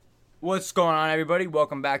What's going on, everybody?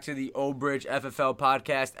 Welcome back to the Old Bridge FFL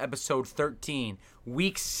podcast, episode 13,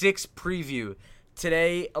 week 6 preview.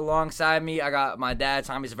 Today, alongside me, I got my dad,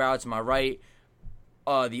 Tommy Zavaro, to my right,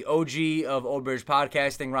 the OG of Old Bridge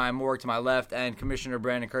podcasting, Ryan Moore, to my left, and Commissioner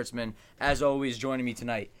Brandon Kurtzman, as always, joining me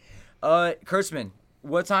tonight. Kurtzman,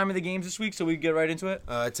 what time are the games this week so we can get right into it?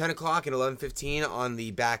 10 o'clock and 11:15 on the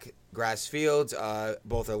back grass fields.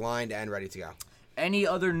 Both are lined and ready to go. Any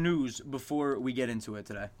other news before we get into it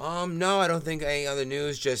today? No, I don't think any other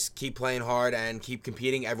news. Just keep playing hard and keep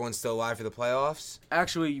competing. Everyone's still alive for the playoffs.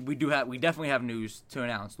 Actually, we definitely have news to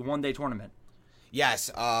announce. The one-day tournament.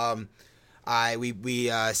 Yes.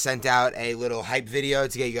 We sent out a little hype video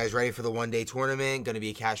to get you guys ready for the one-day tournament. Going to be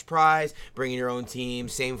a cash prize. Bringing your own team.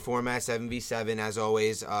 Same format, 7v7 as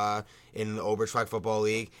always. In the Old Bridge Flag Football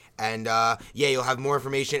League. And, you'll have more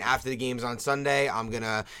information after the games on Sunday. I'm going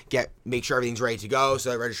to make sure everything's ready to go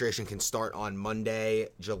so that registration can start on Monday,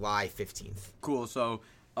 July 15th. Cool. So,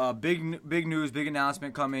 big news, big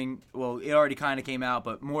announcement coming. Well, it already kind of came out,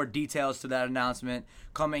 but more details to that announcement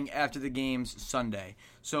coming after the games Sunday.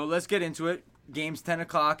 So, let's get into it. Games 10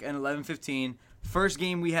 o'clock and 11:15. First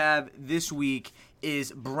game we have this week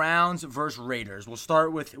is Browns versus Raiders. We'll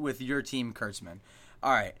start with your team, Kurtzman.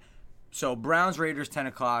 All right. So, Browns-Raiders, 10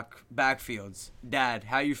 o'clock, backfields. Dad,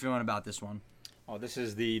 how you feeling about this one? Oh, this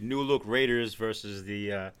is the new-look Raiders versus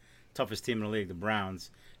the toughest team in the league, the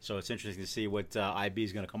Browns. So it's interesting to see what IB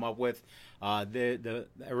is going to come up with. The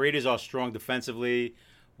Raiders are strong defensively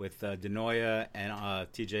with Denoya and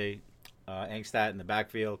TJ Angstadt in the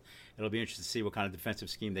backfield. It'll be interesting to see what kind of defensive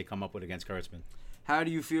scheme they come up with against Kurtzman. How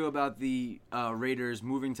do you feel about the Raiders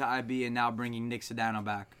moving to IB and now bringing Nick Sedano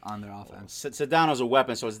back on their offense? Sedano's a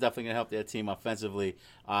weapon, so it's definitely going to help their team offensively.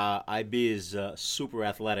 IB is super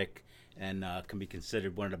athletic and can be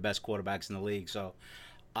considered one of the best quarterbacks in the league. So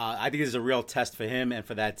I think this is a real test for him and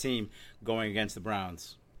for that team going against the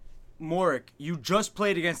Browns. Morik, you just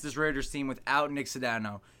played against this Raiders team without Nick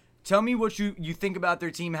Sedano. Tell me what you think about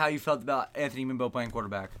their team, how you felt about Anthony Mimbo playing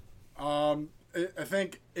quarterback. I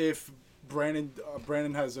think if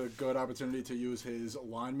Brandon has a good opportunity to use his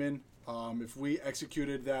linemen. If we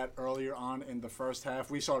executed that earlier on in the first half,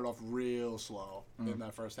 we started off real slow in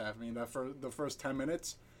that first half. I mean, the first 10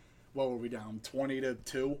 minutes, what were we down?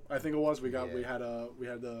 20-2, I think it was. We had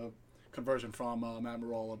the conversion from Matt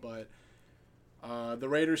Marola, but the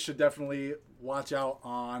Raiders should definitely watch out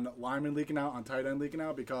on linemen leaking out, on tight end leaking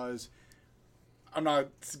out, because I'm not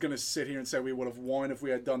going to sit here and say we would have won if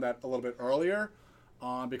we had done that a little bit earlier.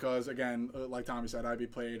 Because, again, like Tommy said, IB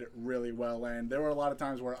played really well. And there were a lot of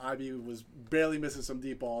times where IB was barely missing some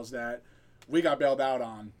deep balls that we got bailed out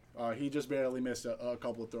on. He just barely missed a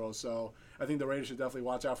couple of throws. So I think the Raiders should definitely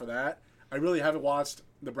watch out for that. I really haven't watched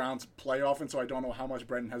the Browns play often, so I don't know how much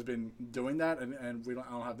Brendan has been doing that. And I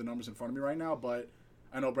don't have the numbers in front of me right now. But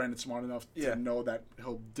I know Brandon's smart enough to know that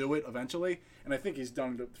he'll do it eventually. And I think he's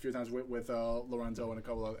done it a few times with Lorenzo and a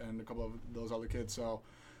couple of those other kids. So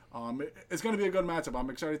it's going to be a good matchup. I'm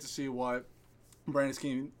excited to see what Brandon's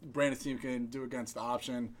team can do against the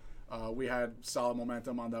option. We had solid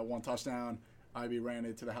momentum on that one touchdown. IB ran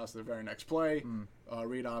it to the house the very next play.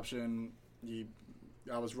 Read option,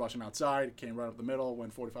 I was rushing outside, came right up the middle,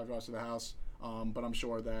 went 45 yards to the house. But I'm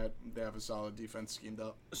sure that they have a solid defense schemed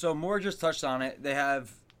up. So Moore just touched on it. They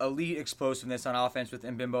have elite explosiveness on offense with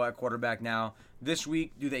Mbimbo at quarterback now. This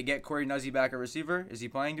week, do they get Corey Nuzzi back at receiver? Is he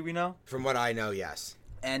playing, do we know? From what I know, yes.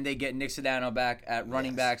 And they get Nick Sedano back at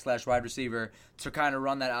running back / wide receiver to kind of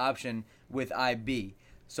run that option with IB.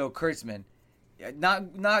 So Kurtzman,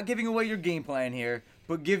 not giving away your game plan here,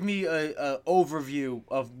 but give me a overview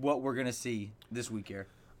of what we're gonna see this week here.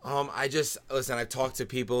 I've talked to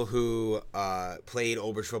people who played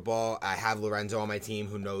Old Bridge football. I have Lorenzo on my team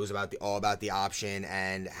who knows all about the option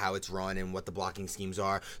and how it's run and what the blocking schemes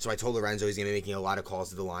are. So I told Lorenzo he's going to be making a lot of calls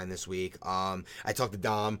to the line this week. I talked to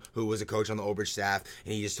Dom, who was a coach on the Old Bridge staff,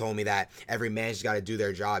 and he just told me that every man's just got to do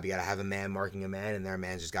their job. You got to have a man marking a man, and their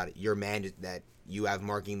man's just got your man that you have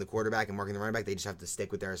marking the quarterback and marking the running back. They just have to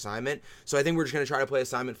stick with their assignment. So I think we're just going to try to play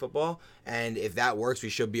assignment football, and if that works, we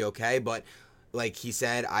should be okay. But like he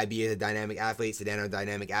said, IB is a dynamic athlete, Sedano a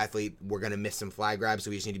dynamic athlete. We're going to miss some flag grabs, so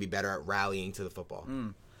we just need to be better at rallying to the football.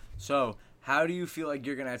 So how do you feel like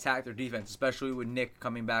you're going to attack their defense, especially with Nick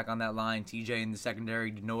coming back on that line, TJ in the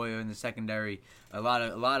secondary, Denoya in the secondary, a lot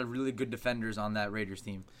of really good defenders on that Raiders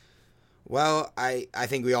team? Well, I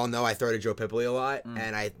think we all know I throw to Joe Pipley a lot,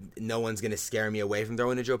 and no one's going to scare me away from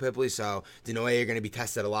throwing to Joe Pipley. So Denoya are going to be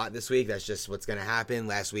tested a lot this week. That's just what's going to happen.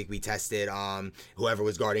 Last week we tested whoever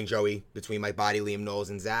was guarding Joey between Mike Body, Liam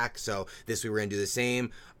Knowles, and Zach. So this week we're going to do the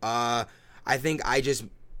same. I think I just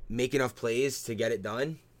make enough plays to get it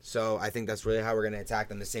done. So I think that's really how we're going to attack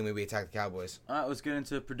them, the same way we attack the Cowboys. All right, let's get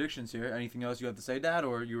into predictions here. Anything else you have to say, Dad,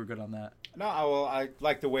 or you were good on that? No, I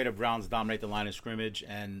like the way the Browns dominate the line of scrimmage,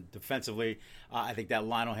 and defensively, I think that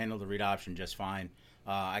line will handle the read option just fine.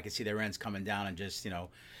 I can see their ends coming down and just,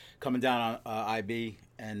 coming down on IB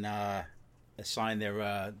and assign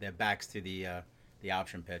their backs to the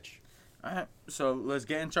option pitch. All right, so let's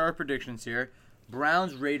get into our predictions here.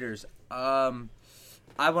 Browns Raiders.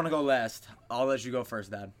 I want to go last. I'll let you go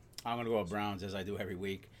first, Dad. I'm going to go with Browns as I do every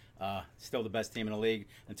week. Still the best team in the league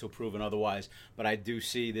until proven otherwise. But I do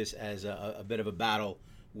see this as a bit of a battle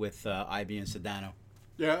with IB and Sedano.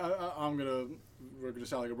 Yeah, we're gonna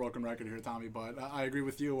sound like a broken record here, Tommy, but I agree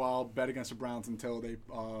with you. I'll bet against the Browns until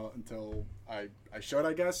I should,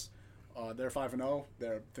 I guess. They're 5-0.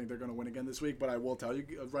 I think they're gonna win again this week. But I will tell you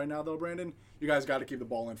right now, though, Brandon, you guys got to keep the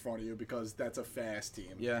ball in front of you because that's a fast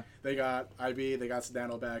team. Yeah. They got IB, they got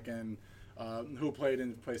Sedano back, and who played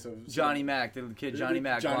in place of Johnny Mack, the kid Johnny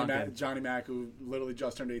Mack. Johnny Mack, who literally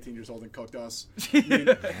just turned 18 years old and cooked us. I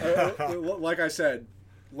mean, like I said,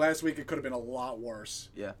 last week it could have been a lot worse.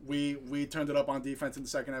 Yeah. We turned it up on defense in the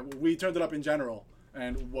second half. We turned it up in general,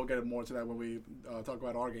 and we'll get more to that when we talk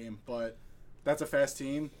about our game. But that's a fast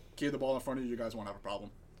team. Keep the ball in front of you. You guys won't have a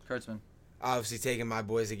problem. Kurtzman. Obviously taking my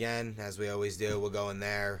boys again, as we always do. We'll go in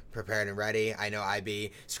there prepared and ready. I know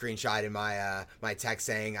IB screenshotted my text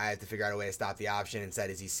saying I have to figure out a way to stop the option and said,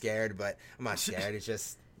 is he scared? But I'm not scared. It's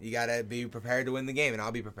just you got to be prepared to win the game, and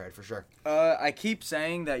I'll be prepared for sure. I keep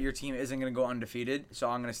saying that your team isn't going to go undefeated, so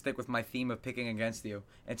I'm going to stick with my theme of picking against you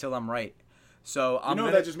until I'm right. So I'm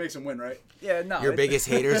that just makes him win, right? Yeah, no. Your biggest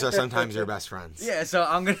haters are sometimes your best friends. Yeah, so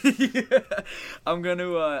I'm gonna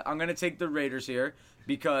take the Raiders here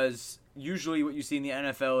because usually what you see in the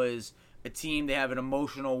NFL is a team, they have an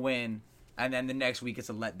emotional win, and then the next week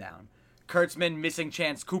it's a letdown. Kurtzman missing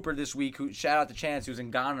Chance Cooper this week. Shout out to Chance, who's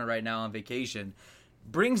in Ghana right now on vacation.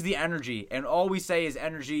 Brings the energy, and all we say is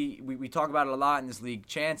energy. We talk about it a lot in this league.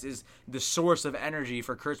 Chance is the source of energy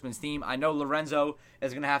for Kurtzman's team. I know Lorenzo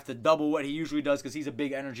is going to have to double what he usually does because he's a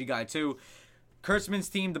big energy guy too. Kurtzman's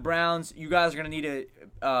team, the Browns, you guys are going to need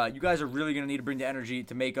you guys are really going to need to bring the energy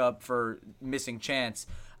to make up for missing Chance.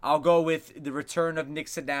 I'll go with the return of Nick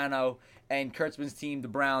Sedano and Kurtzman's team, the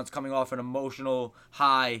Browns, coming off an emotional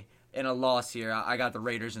high in a loss here. I got the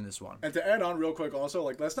Raiders in this one. And to add on real quick also,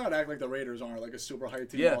 like, let's not act like the Raiders aren't like a super high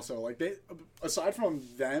team also. Like, they, aside from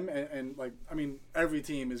them and like, I mean, every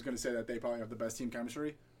team is going to say that they probably have the best team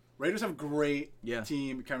chemistry. Raiders have great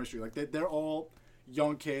team chemistry. Like, they're all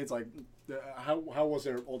young kids. Like, how was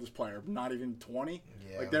their oldest player? Not even 20?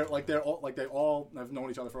 Yeah. They all have known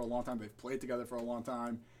each other for a long time. They've played together for a long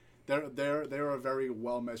time. They're a very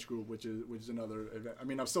well-meshed group, which is another event. I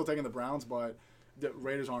mean, I'm still taking the Browns, but the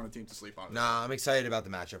Raiders aren't a team to sleep on. Nah, I'm excited about the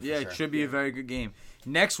matchup. Yeah, it should be a very good game.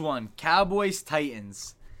 Next one,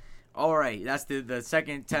 Cowboys-Titans. All right, that's the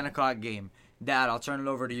second 10 o'clock game. Dad, I'll turn it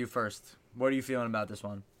over to you first. What are you feeling about this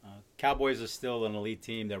one? Cowboys are still an elite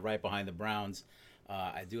team. They're right behind the Browns.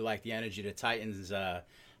 I do like the energy of the Titans. I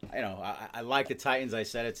like the Titans. I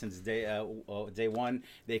said it since day one.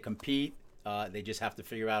 They compete. They just have to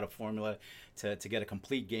figure out a formula to get a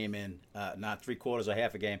complete game in, not 3/4 or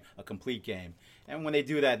half a game, a complete game. And when they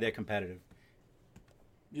do that, they're competitive.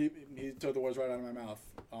 He took the words right out of my mouth.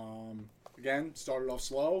 Again, started off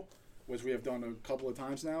slow, which we have done a couple of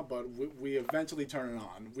times now, but we eventually turn it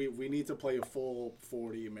on. We need to play a full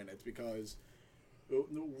 40 minutes because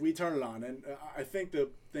we turn it on. And I think the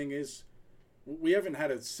thing is, we haven't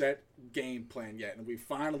had a set game plan yet, and we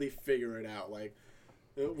finally figure it out. Like,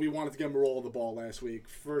 we wanted to get him a roll of the ball last week.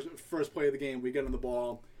 First play of the game, we get him the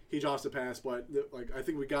ball. He drops the pass, but like I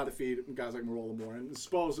think we got to feed guys like Marola more. And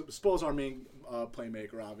Spo's our main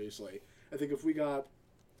playmaker, obviously. I think if we got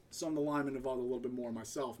some of the linemen involved a little bit more,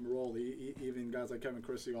 myself, Marola, even guys like Kevin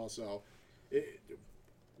Christie also,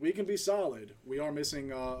 we can be solid. We are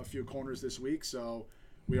missing a few corners this week, so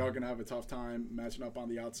we are going to have a tough time matching up on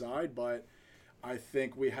the outside. But I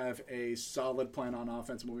think we have a solid plan on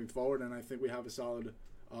offense moving forward, and I think we have a solid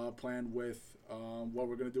plan with what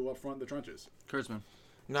we're going to do up front in the trenches. Kurtzman.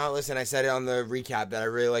 No, listen, I said it on the recap that I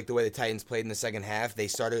really like the way the Titans played in the second half. They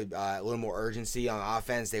started a little more urgency on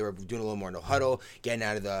offense. They were doing a little more no huddle, getting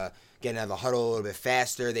out of the huddle a little bit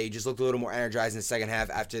faster. They just looked a little more energized in the second half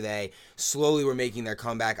after they slowly were making their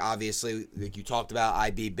comeback. Obviously, like you talked about,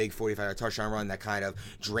 IB, big 45-yard touchdown run that kind of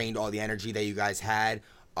drained all the energy that you guys had.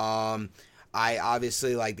 I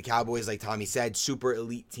obviously like the Cowboys, like Tommy said, super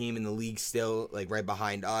elite team in the league still, like right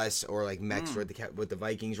behind us, or like Mex with the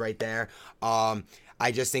Vikings right there.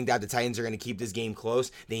 I just think that the Titans are going to keep this game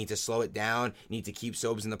close. They need to slow it down, need to keep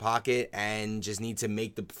Sobes in the pocket, and just need to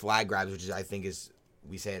make the flag grabs, which I think is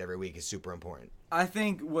we say it every week, is super important. I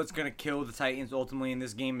think what's going to kill the Titans ultimately in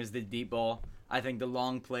this game is the deep ball. I think the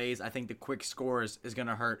long plays, I think the quick scores is going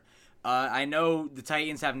to hurt. I know the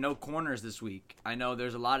Titans have no corners this week. I know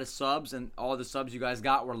there's a lot of subs, and all the subs you guys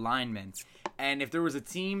got were linemen. And if there was a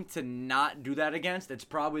team to not do that against, it's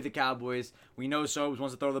probably the Cowboys. We know Sobes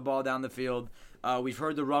wants to throw the ball down the field. We've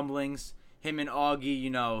heard the rumblings. Him and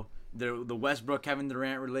Augie, the Westbrook-Kevin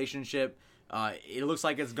Durant relationship. It looks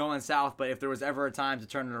like it's going south, but if there was ever a time to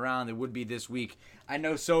turn it around, it would be this week. I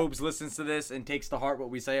know Sobes listens to this and takes to heart what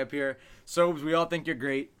we say up here. Sobes, we all think you're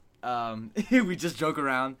great. We just joke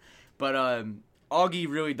around. But Augie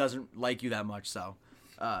really doesn't like you that much, so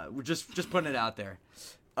we're just putting it out there.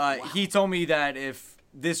 He told me that if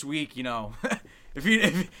this week, if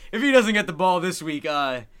he doesn't get the ball this week,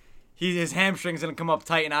 his hamstring's gonna come up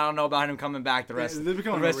tight, and I don't know about him coming back the rest. They're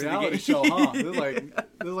becoming the rest a reality of the game. show, huh?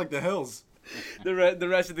 They're like the Hills. The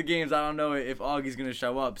rest of the games, I don't know if Augie's gonna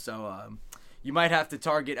show up. So you might have to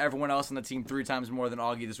target everyone else on the team 3 times more than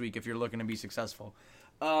Augie this week if you're looking to be successful.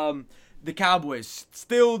 The Cowboys,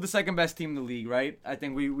 still the second best team in the league, right? I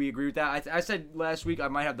think we agree with that. I said last week I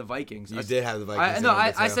might have the Vikings. You did have the Vikings.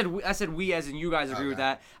 I said we as in you guys agree with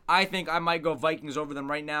that. I think I might go Vikings over them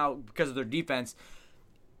right now because of their defense.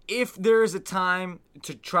 If there's a time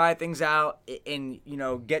to try things out and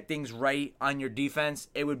get things right on your defense,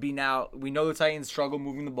 it would be now. We know the Titans struggle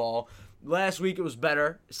moving the ball. Last week it was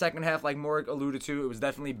better. Second half, like Morg alluded to, it was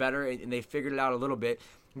definitely better, and they figured it out a little bit.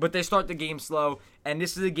 But they start the game slow, and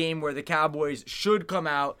this is a game where the Cowboys should come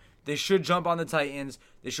out. They should jump on the Titans.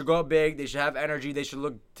 They should go up big. They should have energy. They should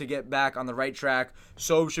look to get back on the right track.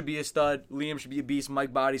 Sobe should be a stud. Liam should be a beast.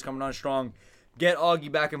 Mike Body's coming on strong. Get Augie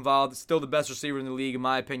back involved. Still the best receiver in the league, in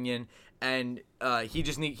my opinion. And he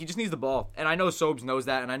just needs the ball. And I know Sobes knows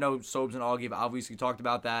that, and I know Sobes and Augie have obviously talked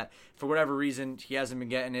about that. For whatever reason, he hasn't been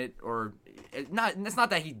getting it, or it's not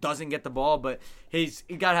that he doesn't get the ball, but he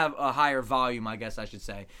got to have a higher volume, I guess I should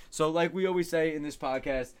say. So like we always say in this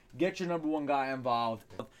podcast, get your number one guy involved.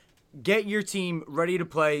 Get your team ready to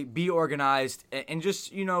play, be organized, and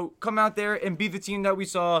just, come out there and be the team that we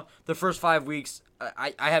saw the first 5 weeks.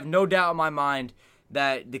 I have no doubt in my mind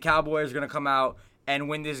that the Cowboys are going to come out and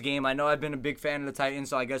win this game. I know I've been a big fan of the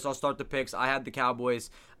Titans, so I guess I'll start the picks. I had the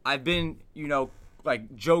Cowboys. I've been,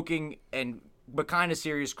 joking but kind of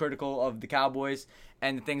serious critical of the Cowboys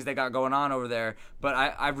and the things they got going on over there. But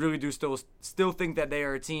I really do still think that they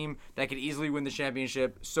are a team that could easily win the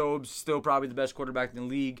championship. Sobe's still probably the best quarterback in the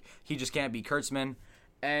league. He just can't beat Kurtzman.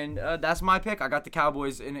 And that's my pick. I got the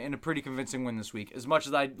Cowboys in a pretty convincing win this week. As much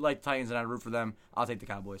as I like the Titans and I root for them, I'll take the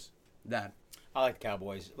Cowboys. Dad. I like the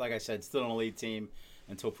Cowboys. Like I said, still an elite team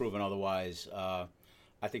until proven otherwise.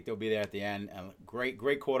 I think they'll be there at the end.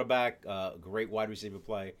 Great quarterback, great wide receiver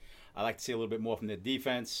play. I like to see a little bit more from the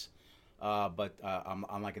defense, but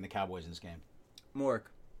I'm liking the Cowboys in this game. Mork.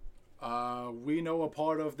 We know a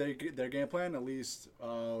part of their game plan. At least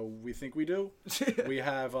we think we do. We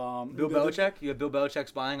have Bill Belichick. You have Bill Belichick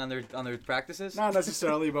spying on their practices. Not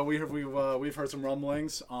necessarily, but we've heard some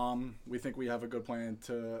rumblings. We think we have a good plan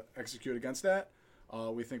to execute against that.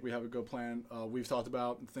 We think we have a good plan. We've talked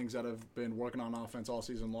about things that have been working on offense all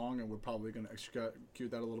season long, and we're probably going to execute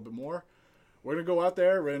that a little bit more. We're going to go out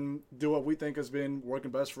there and do what we think has been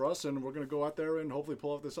working best for us, and we're going to go out there and hopefully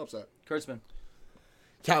pull off this upset. Kurtzman.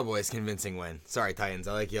 Cowboys, convincing win. Sorry, Titans.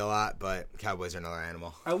 I like you a lot, but Cowboys are another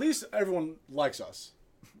animal. At least everyone likes us.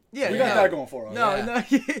 Yeah, we got that going for us. No.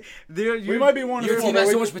 We might be one. Your team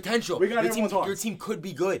has so much potential. We got your team could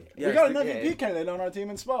be good. Yeah, we got an MVP candidate on our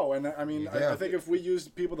team in Spo, and I mean, I think if we use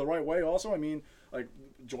people the right way, also, I mean, like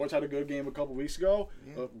George had a good game a couple weeks ago.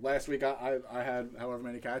 Yeah. Last week I had however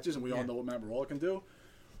many catches, and we all know what Matt Barola can do.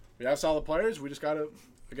 We have solid players. We just got to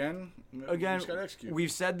again execute.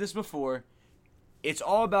 We've said this before. It's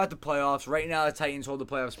all about the playoffs. Right now, the Titans hold the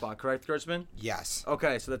playoff spot, correct, Kurtzman? Yes.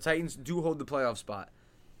 Okay, so the Titans do hold the playoff spot.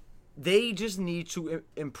 They just need to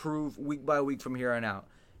improve week by week from here on out.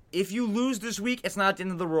 If you lose this week, it's not the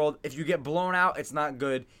end of the world. If you get blown out, it's not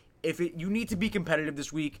good. You need to be competitive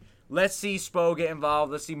this week. Let's see Spo get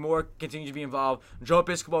involved. Let's see Moore continue to be involved. Joe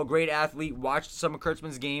Piscopo, great athlete. Watched some of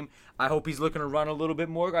Kurtzman's game. I hope he's looking to run a little bit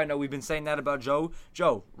more. I know we've been saying that about Joe.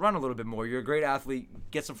 Joe, run a little bit more. You're a great athlete.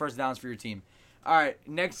 Get some first downs for your team. All right,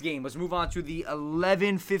 next game. Let's move on to the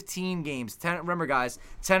 11:15 games. Remember, guys,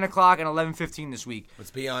 10 o'clock and 11:15 this week. Let's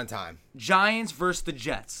be on time. Giants versus the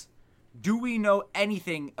Jets. Do we know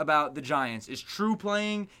anything about the Giants? Is True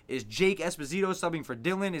playing? Is Jake Esposito subbing for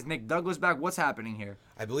Dylan? Is Nick Douglas back? What's happening here?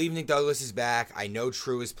 I believe Nick Douglas is back. I know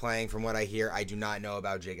True is playing from what I hear. I do not know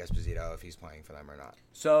about Jake Esposito, if he's playing for them or not.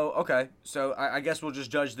 So, okay. So, I guess we'll just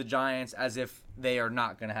judge the Giants as if they are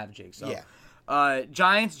not going to have Jake. So, yeah.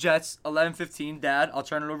 Giants, Jets, 11-15. Dad, I'll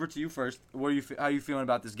turn it over to you first. How are you feeling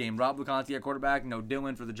about this game? Rob LeConte at quarterback. No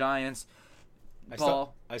Dylan for the Giants.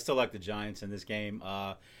 Paul? I still like the Giants in this game.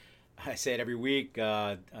 I say it every week.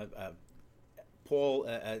 Paul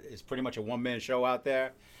is pretty much a one-man show out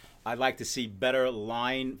there. I'd like to see better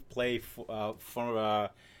line play for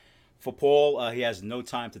Paul. He has no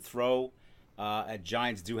time to throw.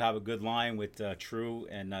 Giants do have a good line with True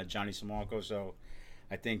and Johnny Samarco, so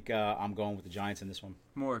I think I'm going with the Giants in this one.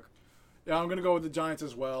 Mork. Yeah, I'm going to go with the Giants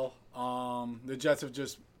as well. The Jets have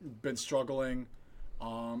just been struggling.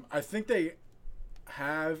 I think they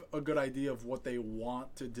have a good idea of what they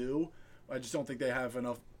want to do. I just don't think they have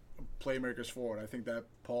enough playmakers for it. I think that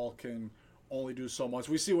Paul can only do so much.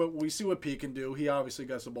 We see what Pete can do. He obviously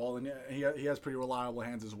gets the ball, and he has pretty reliable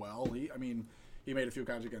hands as well. He made a few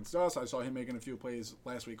catches against us. I saw him making a few plays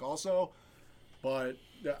last week also. But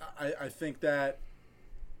I just think that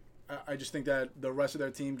the rest of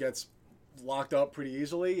their team gets locked up pretty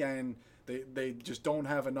easily, and they just don't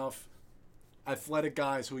have enough athletic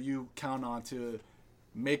guys who you count on to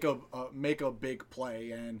make a big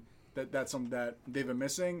play, and that's something that they've been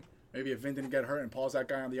missing. Maybe if Vin didn't get hurt and Paul's that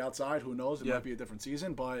guy on the outside, who knows? It might be a different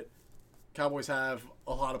season, but Cowboys have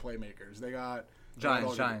a lot of playmakers. They got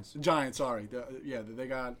Giants. Sorry, they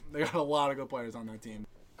got a lot of good players on that team.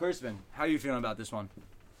 Kurtzman, how are you feeling about this one?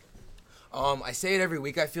 I say it every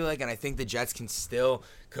week, I feel like, and I think the Jets can still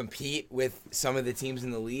compete with some of the teams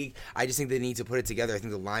in the league. I just think they need to put it together. I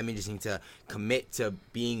think the linemen just need to commit to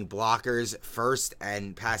being blockers first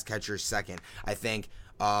and pass catchers second. I think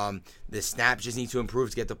the snaps just need to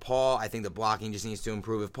improve to get to Paul. I think the blocking just needs to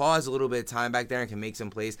improve. If Paul has a little bit of time back there and can make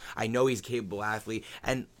some plays, I know he's a capable athlete.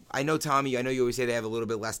 And I know, Tommy, I know you always say they have a little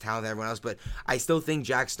bit less talent than everyone else, but I still think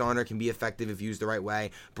Jack Starner can be effective if used the right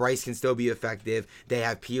way. Bryce can still be effective. They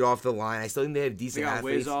have Pete off the line. I still think they have decent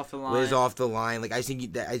athletes. Wiz off the line. Like I just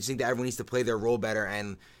think that everyone needs to play their role better,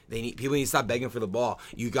 and people need to stop begging for the ball.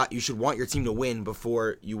 You should want your team to win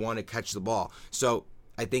before you want to catch the ball. So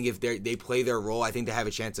I think if they play their role, I think they have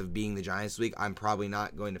a chance of being the Giants this week. I'm probably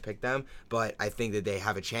not going to pick them, but I think that they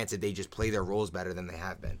have a chance if they just play their roles better than they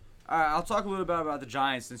have been. All right, I'll talk a little bit about the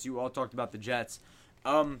Giants since you all talked about the Jets.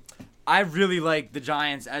 I really like the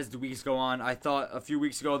Giants as the weeks go on. I thought a few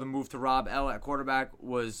weeks ago the move to Rob L at quarterback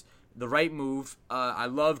was the right move. I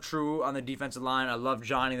love True on the defensive line. I love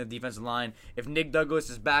Johnny on the defensive line. If Nick Douglas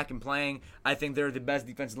is back and playing, I think they're the best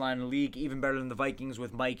defensive line in the league, even better than the Vikings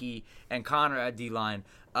with Mikey and Connor at D-line.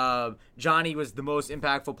 Johnny was the most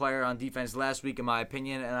impactful player on defense last week, in my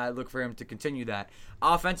opinion, and I look for him to continue that.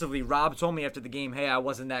 Offensively, Rob told me after the game, hey, I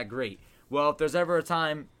wasn't that great. Well, if there's ever a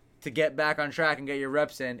time to get back on track and get your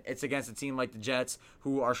reps in, it's against a team like the Jets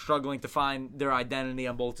who are struggling to find their identity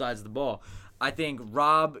on both sides of the ball. I think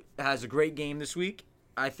Rob has a great game this week.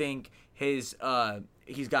 I think he's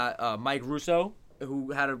got Mike Russo,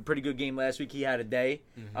 who had a pretty good game last week. He had a day.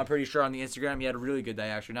 Mm-hmm. I'm pretty sure on the Instagram he had a really good day,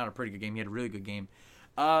 actually. Not a pretty good game. He had a really good game.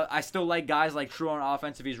 I still like guys like True on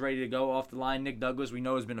offense if he's ready to go off the line. Nick Douglas, we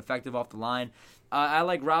know, has been effective off the line. I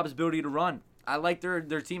like Rob's ability to run. I like their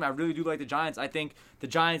team. I really do like the Giants. I think the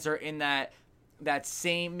Giants are in that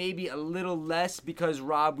same, maybe a little less because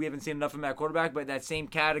Rob, we haven't seen enough of him at quarterback, but that same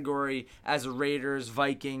category as the Raiders,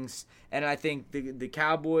 Vikings, and I think the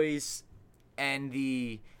Cowboys and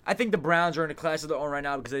I think the Browns are in a class of their own right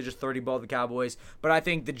now because they just 30-ball the Cowboys. But I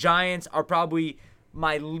think the Giants are probably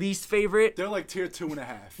my least favorite. They're like tier 2.5.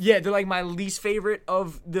 Yeah, they're like my least favorite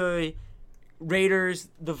of the Raiders,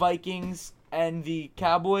 the Vikings, and the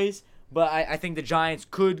Cowboys. But I think the Giants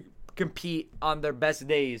could compete on their best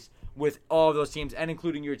days with all of those teams, and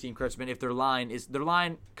including your team, Kurtzman, if their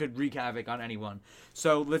line could wreak havoc on anyone.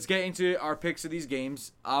 So let's get into our picks of these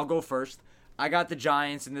games. I'll go first. I got the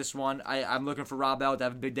Giants in this one. I'm looking for Rob L to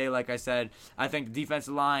have a big day, like I said. I think the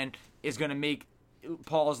defensive line is going to make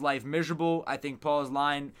Paul's life miserable. I think Paul's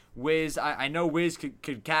line, Wiz, I know Wiz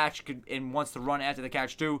could catch and wants to run after the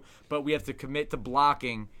catch too, but we have to commit to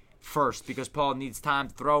blocking first because Paul needs time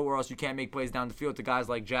to throw or else you can't make plays down the field to guys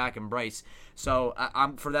like Jack and Bryce. So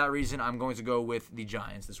I'm for that reason, I'm going to go with the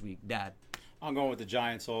Giants this week. Dad? I'm going with the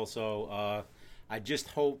Giants also. I just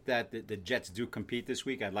hope that the Jets do compete this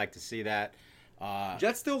week. I'd like to see that.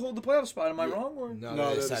 Jets still hold the playoff spot. Am I wrong? Or? No,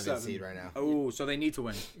 they're the 7th seed right now. Oh, so they need to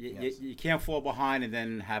win. You can't fall behind and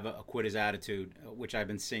then have a quitter's attitude, which I've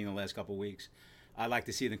been seeing the last couple of weeks. I'd like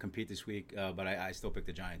to see them compete this week, but I still pick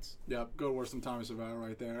the Giants. Yeah, good worse than Tommy Savara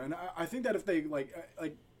right there. And I think that if they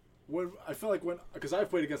I feel like because I've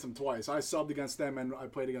played against them twice. I subbed against them and I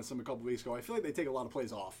played against them a couple weeks ago. I feel like they take a lot of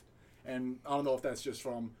plays off, and I don't know if that's just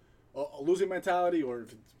from a losing mentality, or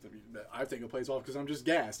if I think it plays off because I'm just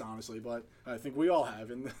gassed, honestly. But I think we all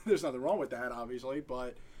have, and there's nothing wrong with that, obviously.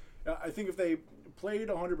 But I think if they played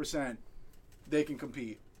 100%, they can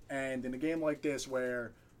compete. And in a game like this,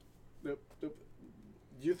 where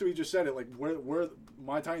you three just said it, like we're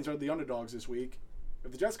my Titans are the underdogs this week.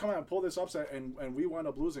 If the Jets come out and pull this upset, and we wind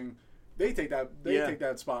up losing, they take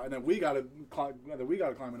that spot, and then we got to climb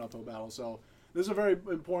an uphill battle. So this is a very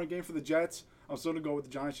important game for the Jets. I'm still gonna go with the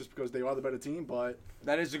Giants just because they are the better team, but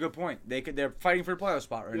That is a good point. They're fighting for a playoff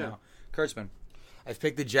spot right now. Kurtzman. I've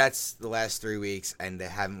picked the Jets the last 3 weeks, and they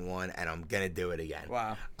haven't won, and I'm gonna do it again.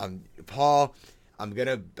 Wow. Paul, I'm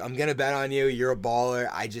gonna bet on you. You're a baller.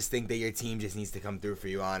 I just think that your team just needs to come through for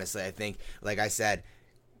you. Honestly, I think, like I said,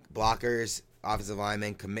 blockers, offensive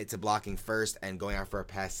linemen, commit to blocking first and going out for a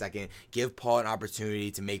pass second. Give Paul an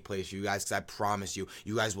opportunity to make plays for you guys, because I promise you,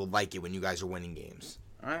 you guys will like it when you guys are winning games.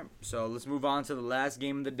 All right, so let's move on to the last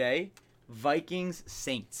game of the day.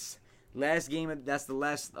 Vikings-Saints. Last game, that's the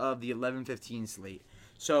last of the 11-15 slate.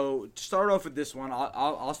 So to start off with this one,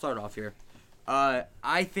 I'll start off here.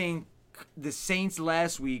 I think the Saints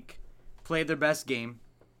last week played their best game.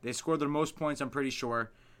 They scored their most points, I'm pretty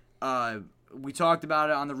sure. We talked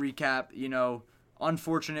about it on the recap.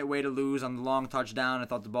 Unfortunate way to lose on the long touchdown. I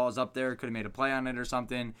thought the ball was up there. Could have made a play on it or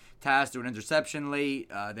something. Taz threw an interception late.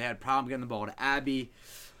 They had problems getting the ball to Abby.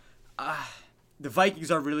 The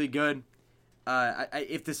Vikings are really good.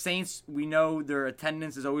 If the Saints, we know their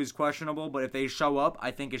attendance is always questionable, but if they show up,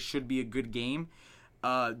 I think it should be a good game.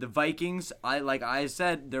 The Vikings, like I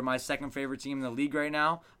said, they're my second favorite team in the league right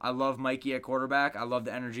now. I love Mikey at quarterback. I love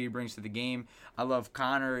the energy he brings to the game. I love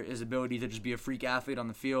Connor, his ability to just be a freak athlete on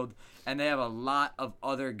the field. And they have a lot of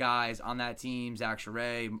other guys on that team, Zach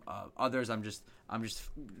Charay, others. I'm just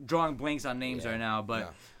drawing blanks on names right now,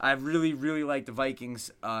 but I really, really like the Vikings.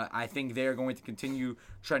 I think they're going to continue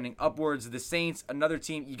trending upwards. The Saints, another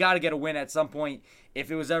team, you got to get a win at some point. If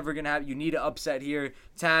it was ever going to happen, you need an upset here.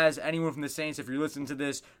 Taz, anyone from the Saints, if you're listening to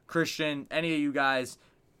this, Christian, any of you guys,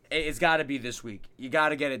 it's got to be this week. You got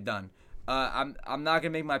to get it done. I'm not going to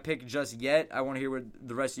make my pick just yet. I want to hear what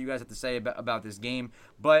the rest of you guys have to say about this game.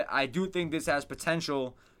 But I do think this has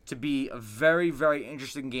potential to be a very, very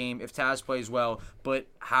interesting game if Taz plays well. But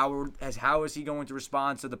how is he going to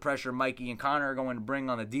respond to the pressure Mikey and Connor are going to bring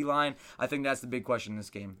on the D-line? I think that's the big question in this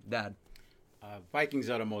game. Dad? Vikings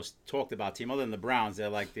are the most talked about team. Other than the Browns, they're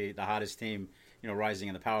like the hottest team, rising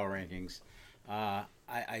in the power rankings.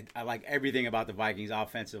 I like everything about the Vikings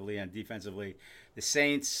offensively and defensively. The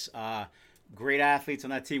Saints, great athletes on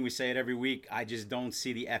that team. We say it every week. I just don't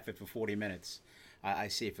see the effort for 40 minutes. I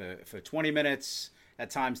see it for 20 minutes, at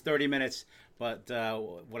times 30 minutes. But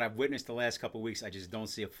what I've witnessed the last couple of weeks, I just don't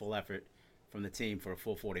see a full effort from the team for a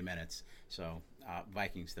full 40 minutes. So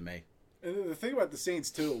Vikings to me. And the thing about the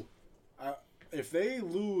Saints, too, if they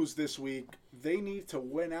lose this week, they need to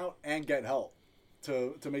win out and get help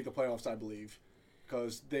to make the playoffs, I believe.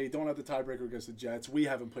 Because they don't have the tiebreaker against the Jets. We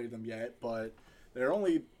haven't played them yet, but there are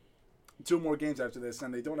only 2 more games after this,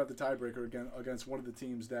 and they don't have the tiebreaker against one of the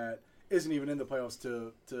teams that isn't even in the playoffs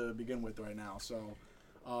to begin with right now. So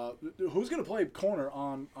who's going to play corner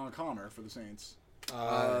on Connor for the Saints?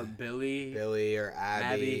 Billy or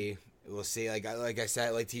Abby. We'll see. Like I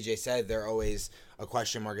said, like TJ said, they're always a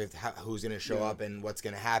question mark of who's going to show up and what's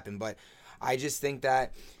going to happen. But I just think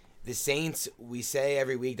that the Saints, we say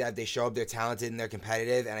every week that they show up, they're talented and they're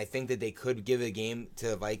competitive, and I think that they could give a game to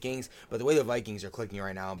the Vikings. But the way the Vikings are clicking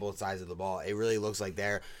right now on both sides of the ball, it really looks like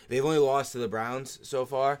they've only lost to the Browns so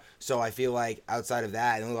far. So I feel like outside of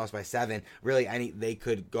that, they only lost by 7. Really, they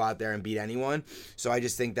could go out there and beat anyone. So I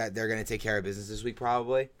just think that they're going to take care of business this week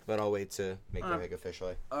probably. But I'll wait to make my pick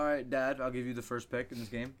officially. All right, Dad, I'll give you the first pick in this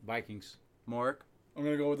game. Vikings. Mark? I'm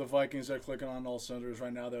going to go with the Vikings. They're clicking on all cylinders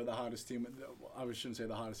right now. They're the hottest team. I shouldn't say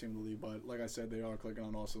the hottest team in the league, but like I said, they are clicking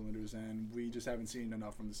on all cylinders, and we just haven't seen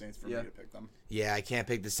enough from the Saints for me to pick them. Yeah, I can't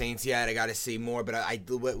pick the Saints yet. I got to see more, but like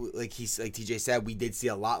TJ said, we did see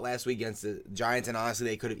a lot last week against the Giants, and honestly,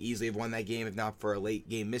 they could have easily have won that game if not for a late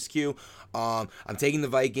game miscue. I'm taking the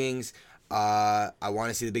Vikings. I want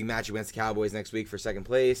to see the big match against the Cowboys next week for second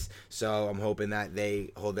place, so I'm hoping that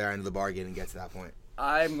they hold their end of the bargain and get to that point.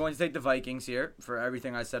 I'm going to take the Vikings here for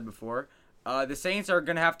everything I said before. The Saints are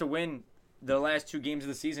going to have to win the last 2 games of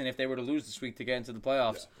the season if they were to lose this week to get into the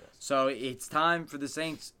playoffs. Yeah. So it's time for the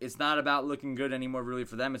Saints. It's not about looking good anymore really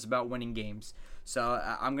for them. It's about winning games. So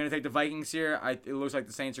I'm going to take the Vikings here. It looks like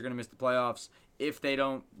the Saints are going to miss the playoffs if they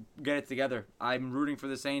don't get it together. I'm rooting for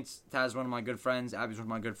the Saints. Taz is one of my good friends. Abby's one of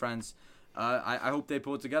my good friends. I hope they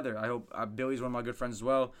pull it together. I hope Billy's one of my good friends as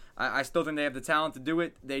well. I still think they have the talent to do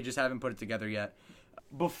it. They just haven't put it together yet.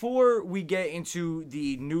 Before we get into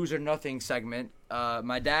the news or nothing segment,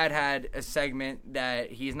 my dad had a segment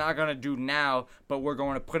that he's not going to do now, but we're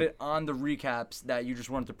going to put it on the recaps that you just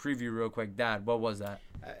wanted to preview real quick. Dad, what was that?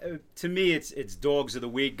 To me, it's dogs of the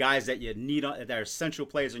week, guys that you need, that are essential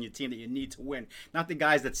players on your team that you need to win. Not the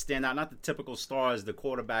guys that stand out, not the typical stars, the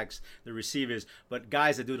quarterbacks, the receivers, but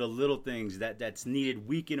guys that do the little things that's needed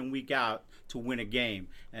week in and week out to win a game.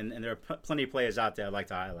 And there are plenty of players out there I'd like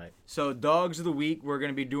to highlight. So, dogs of the week, we're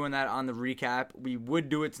going to be doing that on the recap. We would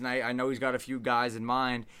do it tonight. I know he's got a few guys in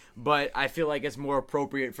mind, but I feel like it's more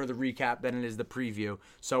appropriate for the recap than it is the preview.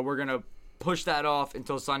 So, we're going to push that off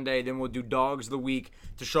until Sunday. Then we'll do dogs of the week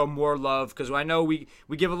to show more love, because I know we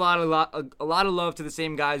give a lot of love to the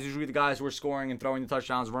same guys, usually the guys who are scoring and throwing the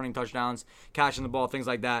touchdowns, running touchdowns, catching the ball, things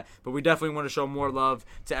like that. But we definitely want to show more love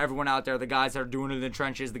to everyone out there, the guys that are doing it in the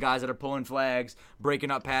trenches, the guys that are pulling flags, breaking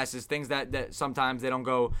up passes, things that sometimes they don't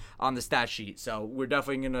go on the stat sheet. So we're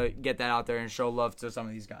definitely going to get that out there and show love to some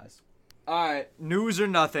of these guys. All right, news or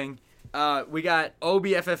nothing. We got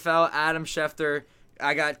OBFFL, Adam Schefter.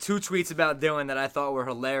 I got 2 tweets about Dylan that I thought were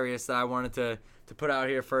hilarious that I wanted to put out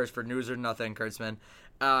here first for news or nothing, Kurtzman.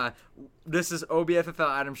 This is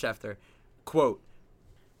OBFFL Adam Schefter. Quote,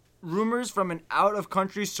 rumors from an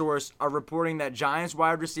out-of-country source are reporting that Giants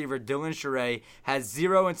wide receiver Dylan Charay has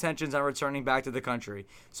zero intentions on returning back to the country.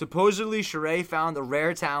 Supposedly, Charay found a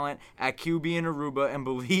rare talent at QB in Aruba and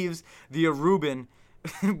believes the Aruban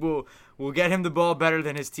will get him the ball better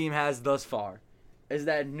than his team has thus far. Is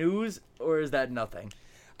that news or is that nothing?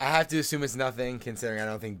 I have to assume it's nothing, considering I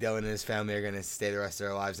don't think Dylan and his family are going to stay the rest of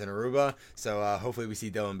their lives in Aruba. So hopefully we see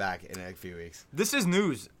Dylan back in a few weeks. This is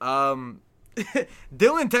news. Dylan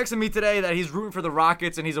texted me today that he's rooting for the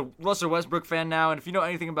Rockets and he's a Russell Westbrook fan now. And if you know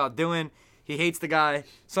anything about Dylan, he hates the guy.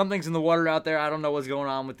 Something's in the water out there. I don't know what's going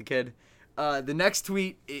on with the kid. The next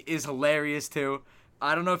tweet is hilarious too.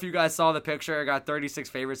 I don't know if you guys saw the picture. I got 36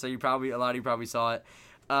 favorites, so a lot of you probably saw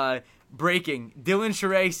it. Breaking. Dylan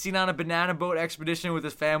Charay seen on a banana boat expedition with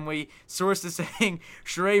his family. Sources saying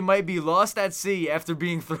Charay might be lost at sea after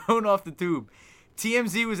being thrown off the tube.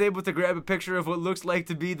 TMZ was able to grab a picture of what looks like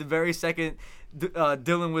to be the very second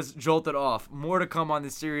Dylan was jolted off. More to come on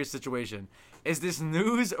this serious situation. Is this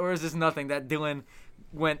news or is this nothing that Dylan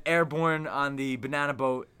went airborne on the banana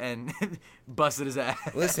boat and busted his ass?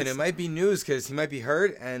 Listen, it might be news because he might be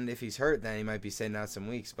hurt, and if he's hurt, then he might be sitting out some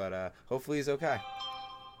weeks. But hopefully he's okay.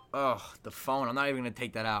 Oh, the phone. I'm not even going to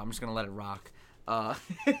take that out. I'm just going to let it rock.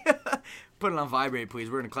 Put it on vibrate,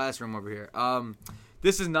 please. We're in a classroom over here.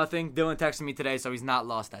 This is nothing. Dylan texted me today, so he's not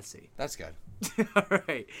lost at sea. That's good. All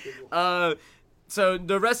right. So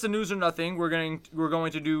the rest of news or nothing, we're going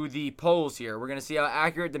to do the polls here. We're going to see how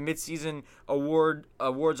accurate the midseason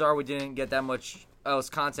awards are. We didn't get that much else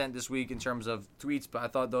content this week in terms of tweets, but I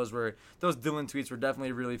thought those Dylan tweets were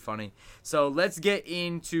definitely really funny. So let's get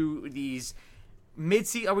into these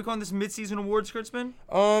are we calling this mid-season awards, Kurtzman?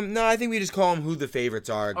 No, I think we just call them who the favorites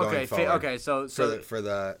are going forward. Okay, so for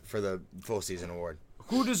the full season award.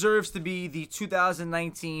 Who deserves to be the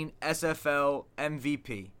 2019 SFL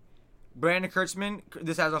MVP? Brandon Kurtzman,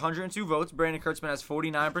 this has 102 votes. Brandon Kurtzman has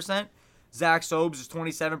 49%. Zach Sobes is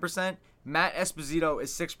 27%. Matt Esposito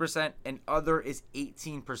is 6%. And other is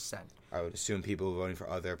 18%. I would assume people voting for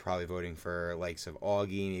other probably voting for likes of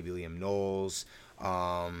Augie, maybe Liam Knowles.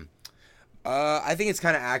 I think it's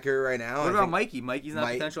kind of accurate right now. What about Mikey? Mikey's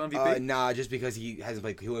not potential MVP? Nah, just because he hasn't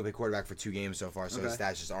played. He only played quarterback for 2 games so far, so his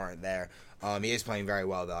stats just aren't there. He is playing very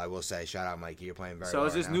well, though. I will say, shout out Mikey, you're playing very well. So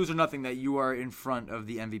is this news or nothing that you are in front of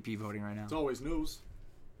the MVP voting right now? It's always news.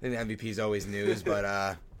 I think the MVP is always news, but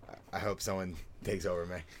I hope someone takes over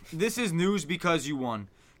me. This is news because you won.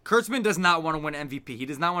 Kurtzman does not want to win MVP. He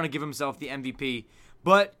does not want to give himself the MVP.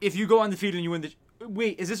 But if you go undefeated and you win the...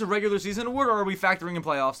 Wait, is this a regular season award or are we factoring in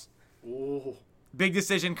playoffs? Oh. Big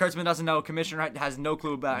decision. Kurtzman doesn't know. Commissioner has no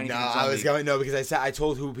clue about anything. Because I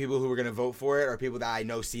told people who were going to vote for it are people that I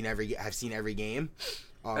know have seen every game.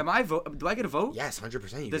 Do I get a vote? Yes,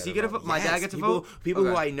 100%. Does he get a vote? My dad gets a vote? People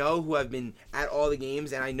who I know who have been at all the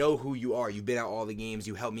games, and I know who you are. You've been at all the games.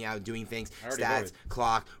 You help me out doing things. Stats, voted.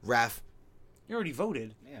 Clock, ref. You already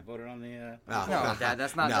voted. Yeah, voted on the... No, Dad,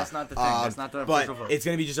 that's not the thing. That's not the official vote. But it's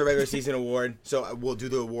going to be just a regular season award, so we'll do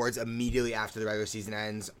the awards immediately after the regular season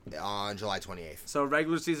ends on July 28th. So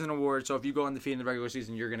regular season award, so if you go undefeated in the regular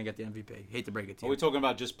season, you're going to get the MVP. Hate to break it to you. Are we talking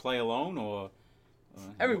about just play alone, or...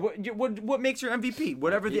 What makes your MVP?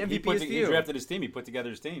 Whatever the MVP is to you. He drafted his team. He put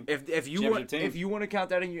together his team. If you want to count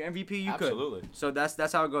that in your MVP, you could. Absolutely. So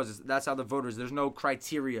that's how it goes. That's how the voters. There's no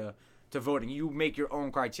criteria to voting. You make your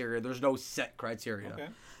own criteria. There's no set criteria. Okay.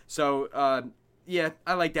 So Yeah,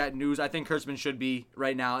 I like that news. I think Kurtzman should be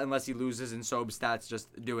right now, unless he loses and Sob stats just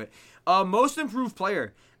do it. Most improved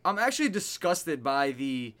player. I'm actually disgusted by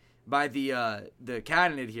the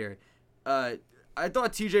candidate here. I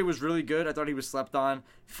thought TJ was really good. I thought he was slept on.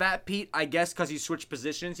 Fat Pete, I guess because he switched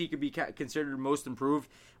positions, he could be considered most improved.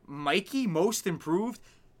 Mikey, most improved.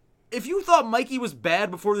 If you thought Mikey was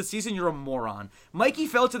bad before the season, you're a moron. Mikey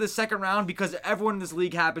fell to the second round because everyone in this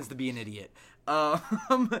league happens to be an idiot.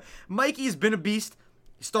 Mikey's been a beast.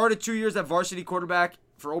 He started 2 years at varsity quarterback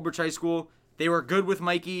for Old Bridge High School. They were good with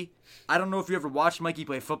Mikey. I don't know if you ever watched Mikey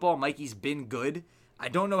play football. Mikey's been good. I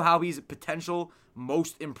don't know how he's a potential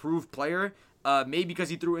most improved player. Maybe because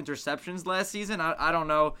he threw interceptions last season. I don't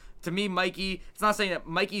know. To me, Mikey, it's not saying that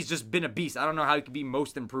Mikey's just been a beast. I don't know how he could be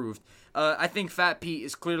most improved. I think Fat Pete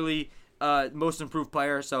is clearly most improved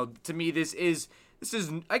player. So to me, this is.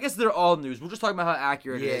 I guess they're all news. We're just talking about how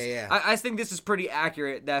accurate it is. Yeah. I think this is pretty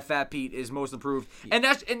accurate that Fat Pete is most improved. And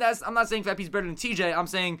that's. I'm not saying Fat Pete's better than TJ. I'm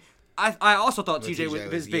saying I also thought TJ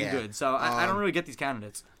was been good. So I don't really get these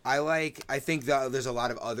candidates. I think there's a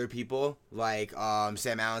lot of other people like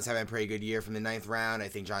Sam Allen's having a pretty good year from the 9th round. I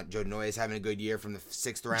think Joe Denoy is having a good year from the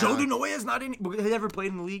 6th round. Joe Denoy is not in. Has he ever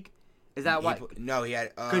played in the league? Is that why? No, he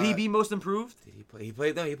had. Could he be most improved? Did he play? He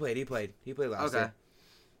played. No, he played. He played last year.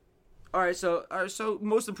 All right, so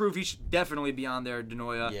most improved, he should definitely be on there,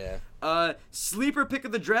 Denoya. Yeah. Sleeper pick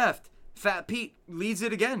of the draft, Fat Pete leads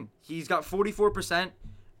it again. He's got 44%.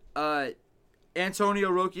 Antonio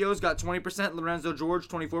Rocchio's got 20%. Lorenzo George,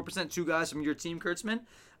 24%. Two guys from your team, Kurtzman.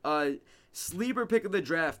 Sleeper pick of the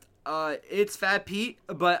draft, it's Fat Pete,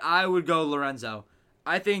 but I would go Lorenzo.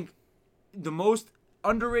 I think the most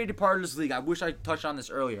underrated part of this league, I wish I touched on this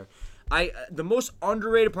earlier. The most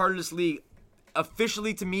underrated part of this league,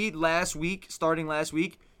 officially to me starting last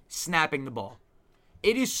week, snapping the ball.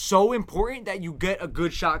 It is so important that you get a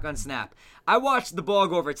good shotgun snap. I watched the ball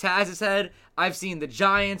go over Taz's head. I've seen the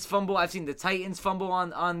Giants fumble. I've seen the Titans fumble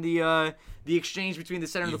on the exchange between the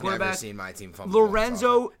center and the quarterback. You've never seen my team fumble.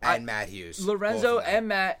 Lorenzo and Matt Hughes.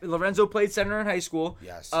 Lorenzo played center in high school.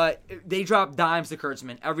 Yes. They drop dimes to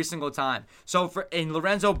Kurtzman every single time. And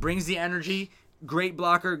Lorenzo brings the energy. Great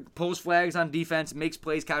blocker, pulls flags on defense, makes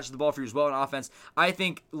plays, catches the ball for you as well on offense. I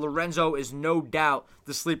think Lorenzo is no doubt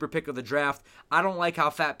the sleeper pick of the draft. I don't like how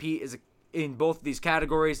Fat Pete is in both of these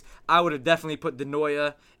categories. I would have definitely put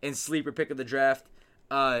Denoya in sleeper pick of the draft.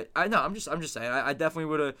 I'm just saying. I definitely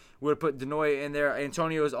would have put Denoya in there.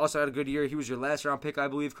 Antonio has also had a good year. He was your last round pick, I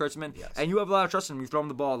believe, Kurtzman. Yes. And you have a lot of trust in him. You throw him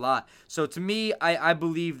the ball a lot. So to me, I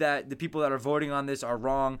believe that the people that are voting on this are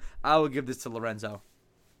wrong. I would give this to Lorenzo.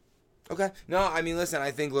 Okay. No, I mean, listen,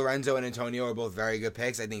 I think Lorenzo and Antonio are both very good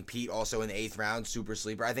picks. I think Pete also in the 8th round, super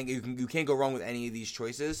sleeper. I think you can't go wrong with any of these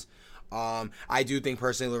choices. I do think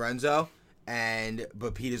personally Lorenzo,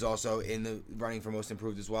 but Pete is also in the running for most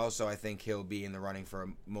improved as well, so I think he'll be in the running for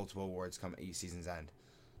multiple awards come season's end.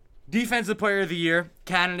 Defensive Player of the Year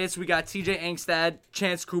candidates, we got TJ Angstad,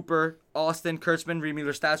 Chance Cooper, Austin Kurtzman. Read me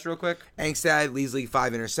their stats real quick. Angstad leads league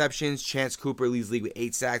 5 interceptions. Chance Cooper leads league with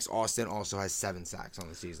 8 sacks. Austin also has 7 sacks on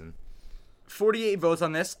the season. 48 votes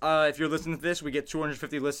on this. If you're listening to this, we get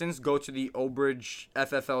 250 listens. Go to the Old Bridge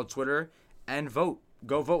FFL Twitter and vote.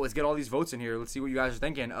 Go vote. Let's get all these votes in here. Let's see what you guys are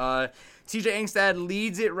thinking. TJ Angstad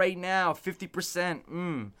leads it right now,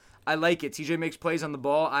 50%. I like it. TJ makes plays on the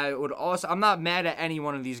ball. I'm not mad at any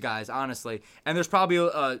one of these guys, honestly. And there's probably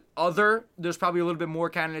there's probably a little bit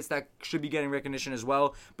more candidates that should be getting recognition as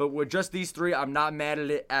well. But with just these 3, I'm not mad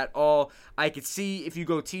at it at all. I could see if you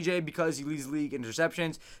go TJ because he leads the league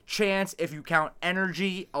interceptions. Chance, if you count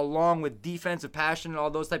energy along with defensive passion and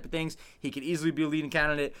all those type of things, he could easily be a leading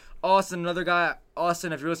candidate. Austin, another guy.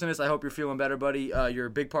 Austin, if you're listening to this, I hope you're feeling better, buddy. You're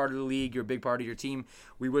a big part of the league. You're a big part of your team.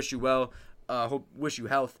 We wish you well. Wish you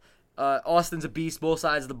health. Austin's a beast, both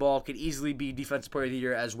sides of the ball, could easily be Defensive Player of the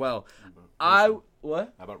Year as well.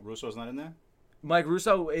 What? How about Russo's not in there? Mike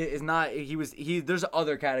Russo is not. There's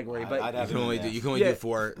other category, but I'd have You can only do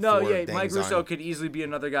 4. Mike Russo could easily be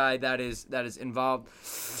another guy that is involved.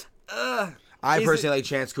 I personally like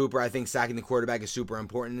Chance Cooper. I think sacking the quarterback is super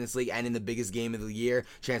important in this league. And in the biggest game of the year,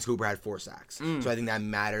 Chance Cooper had 4 sacks. So I think that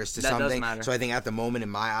matters to something. Does matter. So I think at the moment, in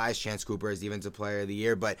my eyes, Chance Cooper is Defensive Player of the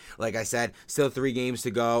Year. But like I said, still 3 games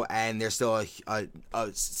to go, and there's still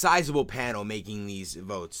a sizable panel making these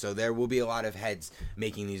votes. So there will be a lot of heads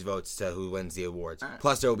making these votes to who wins the awards. Right.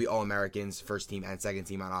 Plus, there will be All-Americans, first team and second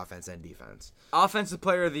team on offense and defense. Offensive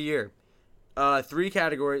Player of the Year. 3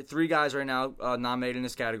 guys right now nominated in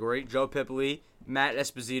this category. Joe Pipoli, Matt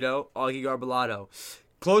Esposito, Augie Garbalado.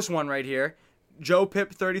 Close one right here. Joe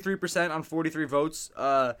Pip, 33% on 43 votes.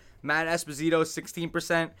 Matt Esposito,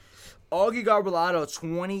 16%. Augie Garbolato,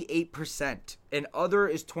 28%. And other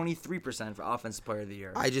is 23% for Offensive Player of the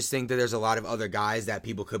Year. I just think that there's a lot of other guys that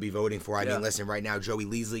people could be voting for. I Yeah. mean, listen, right now, Joey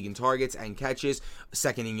leads league in targets and catches,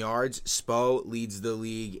 second in yards. Spo leads the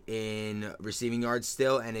league in receiving yards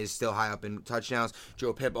still and is still high up in touchdowns.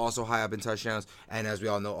 Joe Pip also high up in touchdowns. And as we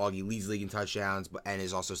all know, Augie leads league in touchdowns and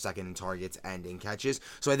is also second in targets and in catches.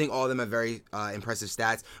 So I think all of them have very impressive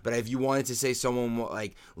stats. But if you wanted to say someone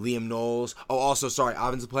like Liam Knowles,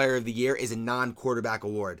 Offensive Player of the Year is a non-quarterback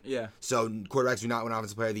award. Yeah. So quarterbacks do not win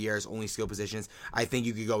Offensive Player of the Year. It's only skill positions. I think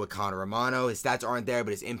you could go with Connor Romano. His stats aren't there,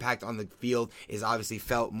 but his impact on the field is obviously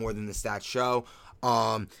felt more than the stats show.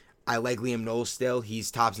 I like Liam Knowles still.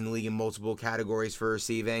 He's tops in the league in multiple categories for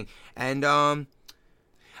receiving. And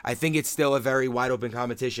I think it's still a very wide open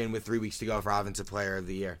competition with 3 weeks to go for Offensive Player of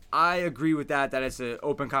the Year. I agree with that it's an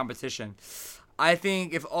open competition. I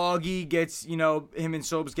think if Augie gets, him and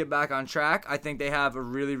Sobes get back on track, I think they have a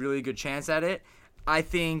really, really good chance at it. I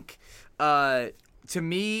think, to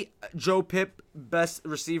me, Joe Pip, best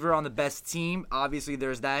receiver on the best team. Obviously,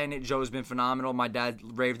 there's that in it. Joe's been phenomenal. My dad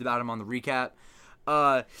raved about him on the recap.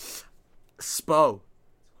 Spo.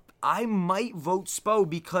 I might vote Spo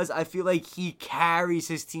because I feel like he carries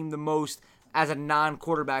his team the most as a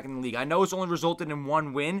non-quarterback in the league. I know it's only resulted in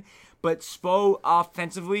one win, but Spo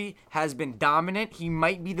offensively has been dominant. He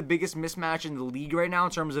might be the biggest mismatch in the league right now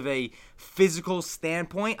in terms of a physical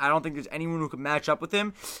standpoint. I don't think there's anyone who can match up with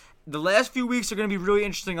him. The last few weeks are going to be really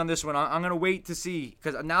interesting on this one. I'm going to wait to see,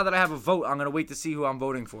 because now that I have a vote, I'm going to wait to see who I'm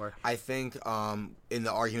voting for. I think in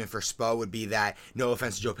the argument for Spo would be that, no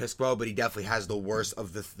offense to Joe Piscopo, but he definitely has the worst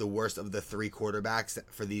of the three quarterbacks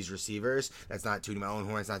for these receivers. That's not tooting my own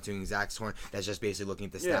horn. It's not tooting Zach's horn. That's just basically looking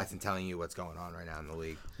at the stats and telling you what's going on right now in the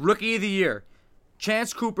league. Rookie of the Year.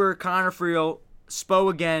 Chance Cooper, Connor Friel,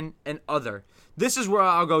 Spo again, and other. This is where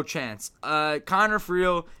I'll go Chance. Connor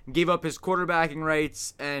Friel gave up his quarterbacking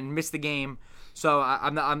rights and missed the game, so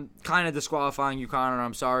I'm kind of disqualifying you, Connor.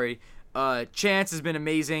 I'm sorry. Chance has been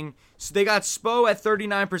amazing. So they got Spo at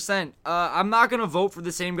 39%. I'm not gonna vote for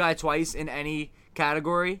the same guy twice in any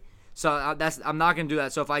category, so I'm not gonna do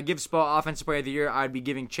that. So if I give Spo Offensive Player of the Year, I'd be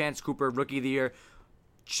giving Chance Cooper Rookie of the Year.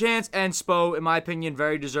 Chance and Spo, in my opinion,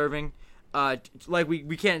 very deserving.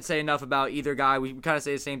 We can't say enough about either guy. We kind of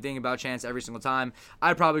say the same thing about Chance every single time.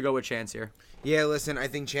 I'd probably go with Chance here. Yeah, listen, I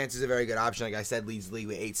think Chance is a very good option. Like I said, leads the league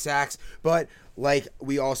with 8 sacks. But like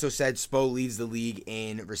we also said, Spo leads the league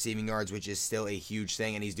in receiving yards, which is still a huge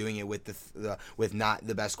thing, and he's doing it with with not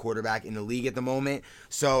the best quarterback in the league at the moment.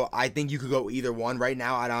 So I think you could go either one. Right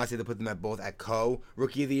now, I'd honestly put them at both at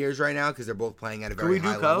Rookie of the Years right now because they're both playing at a very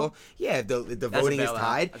high level. Yeah, if the voting is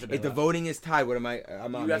tied. If the voting is tied, what am I? I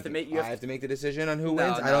have to make the decision on who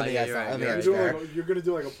wins. I don't think that's fair. You're gonna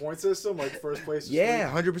do like a point system, like first place. Yeah,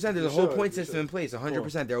 100%. There's a whole point system in place.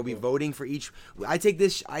 100%. There will be voting for each. I take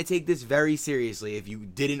this very seriously. If you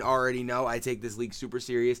didn't already know, I take this league super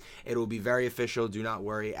serious. It will be very official. Do not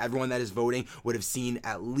worry. Everyone that is voting would have seen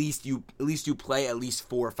at least you play at least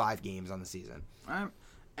 4 or 5 games on the season. All right.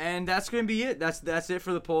 And that's going to be it. That's it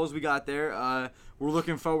for the polls we got there. We're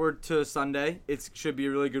looking forward to Sunday. It should be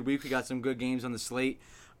a really good week. We got some good games on the slate.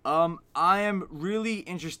 I am really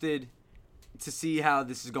interested to see how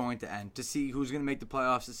this is going to end, to see who's going to make the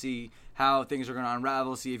playoffs, to see how things are going to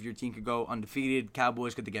unravel, see if your team could go undefeated,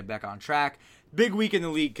 Cowboys could get back on track. Big week in the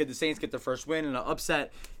league. Could the Saints get their first win in an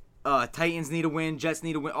upset? Titans need a win. Jets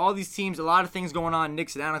need a win. All these teams, a lot of things going on. Nick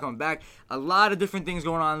Sedano coming back. A lot of different things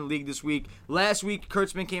going on in the league this week. Last week,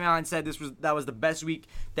 Kurtzman came out and said that was the best week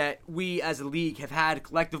that we as a league have had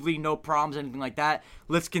collectively. No problems, anything like that.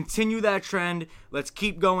 Let's continue that trend. Let's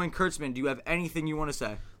keep going. Kurtzman, do you have anything you want to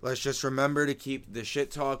say? Let's just remember to keep the shit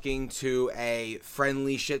talking to a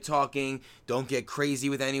friendly shit talking. Don't get crazy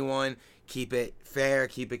with anyone. Keep it fair,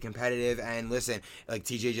 keep it competitive, and listen, like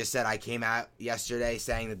TJ just said, I came out yesterday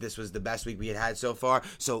saying that this was the best week we had so far,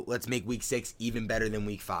 so let's make week 6 even better than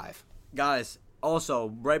week 5. Guys,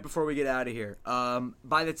 also, right before we get out of here,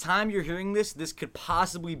 by the time you're hearing this could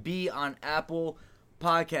possibly be on Apple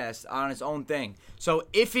Podcasts on its own thing. So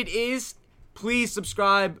if it is, please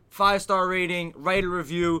subscribe, 5-star rating, write a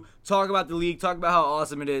review, talk about the league, talk about how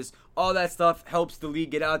awesome it is. All that stuff helps the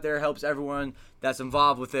league get out there, helps everyone that's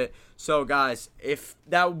involved with it. So, guys, if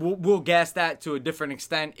that we'll guess that to a different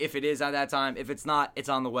extent if it is at that time. If it's not, it's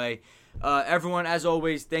on the way. Everyone, as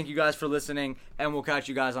always, thank you guys for listening, and we'll catch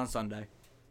you guys on Sunday.